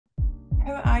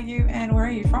Who are you and where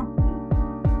are you from?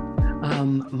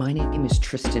 My name is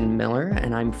Tristan Miller,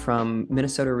 and I'm from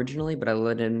Minnesota originally, but I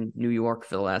lived in New York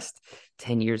for the last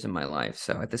 10 years of my life.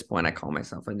 So at this point, I call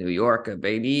myself a New Yorker,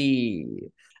 baby.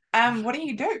 What do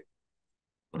you do?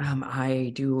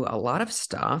 I do a lot of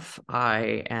stuff.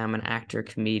 I am an actor,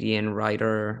 comedian,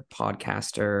 writer,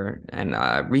 podcaster, and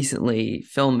recently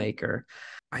filmmaker.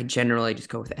 I generally just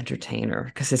go with entertainer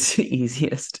because it's the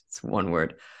easiest. It's one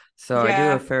word. So I do a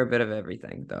Yeah, fair bit of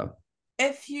everything, though.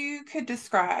 if you could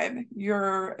describe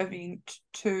your event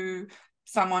to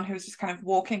someone who was just kind of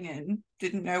walking in,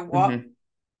 didn't know what Mhm.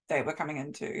 they were coming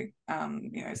into,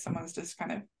 someone's just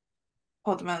kind of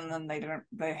pulled them in and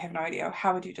they have no idea.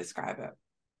 How would you describe it?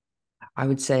 I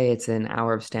would say it's an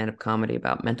hour of stand-up comedy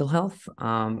about mental health.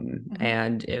 Hmm.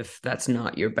 And if that's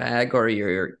not your bag or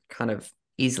you're kind of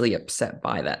easily upset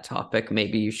by that topic,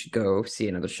 maybe you should go see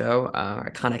another show. I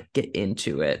kind of get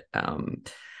into it.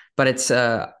 But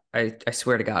I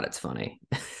swear to God, it's funny.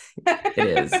 It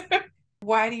is.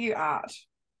 Why do you art?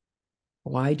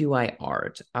 Why do I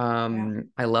art? Yeah.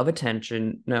 I love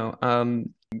attention. No,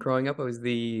 growing up, I was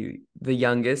the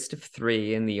youngest of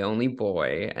three and the only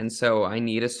boy, and so I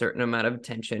need a certain amount of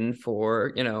attention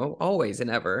for, always and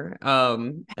ever.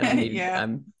 And Yeah.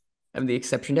 I'm the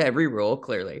exception to every rule,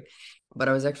 clearly. But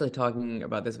I was actually talking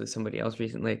about this with somebody else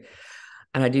recently,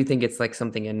 and I do think it's like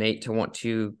something innate to want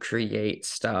to create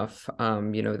stuff.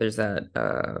 There's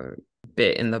that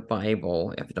bit in the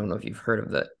Bible. I don't know if you've heard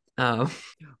of that. Um,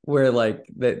 where like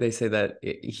they say that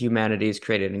humanity is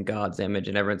created in God's image,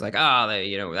 and everyone's like,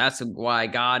 oh, that's why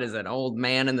God is an old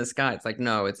man in the sky. It's like,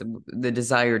 no, the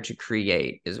desire to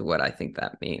create is what I think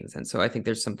that means. And so I think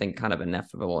there's something kind of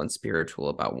ineffable and spiritual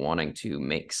about wanting to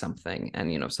make something.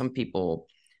 And, some people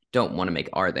don't want to make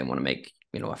art. They want to make,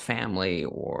 a family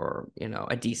or,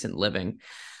 a decent living.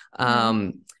 Mm.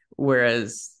 Um,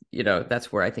 Whereas,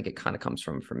 that's where I think it kind of comes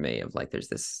from for me of like, there's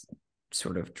this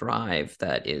sort of drive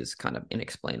that is kind of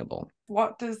inexplainable.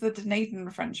 What does the Dunedin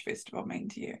Fringe Festival mean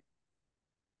to you?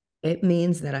 It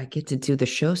means that I get to do the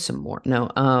show some more.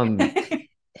 No, I'm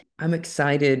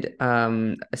excited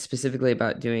specifically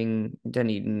about doing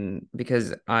Dunedin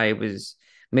because I was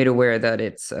made aware that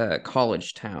it's a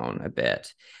college town a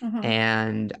bit. Hmm.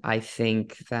 And I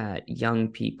think that young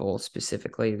people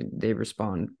specifically, they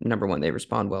respond, number one, they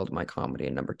respond well to my comedy.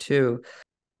 And number two,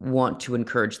 want to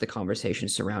encourage the conversation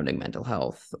surrounding mental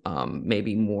health,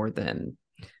 maybe more than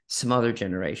some other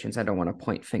generations. I don't want to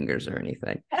point fingers or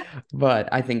anything, but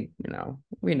I think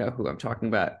we know who I'm talking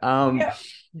about. Yeah.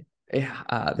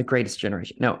 Yeah, the greatest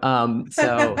generation. No,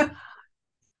 so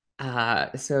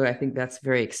I think that's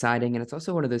very exciting, and it's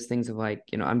also one of those things of like,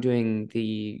 I'm doing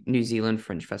the New Zealand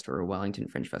Fringe Festival or Wellington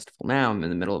Fringe Festival now. I'm in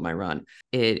the middle of my run.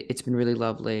 It's been really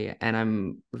lovely, and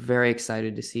I'm very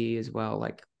excited to see as well,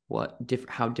 like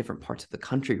how different parts of the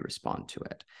country respond to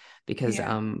it, because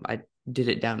Yeah. I did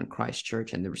it down in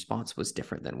Christchurch, and the response was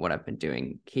different than what I've been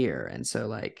doing here, and so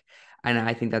like, and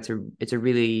I think it's a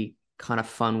really kind of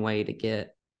fun way to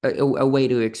get a way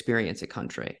to experience a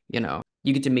country,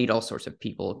 you get to meet all sorts of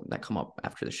people that come up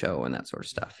after the show and that sort of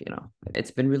stuff.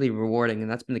 It's been really rewarding, and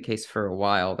that's been the case for a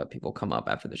while, that people come up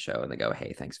after the show and they go,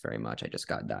 hey, thanks very much, I just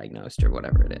got diagnosed or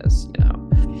whatever it is.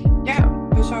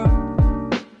 Yeah, So for sure.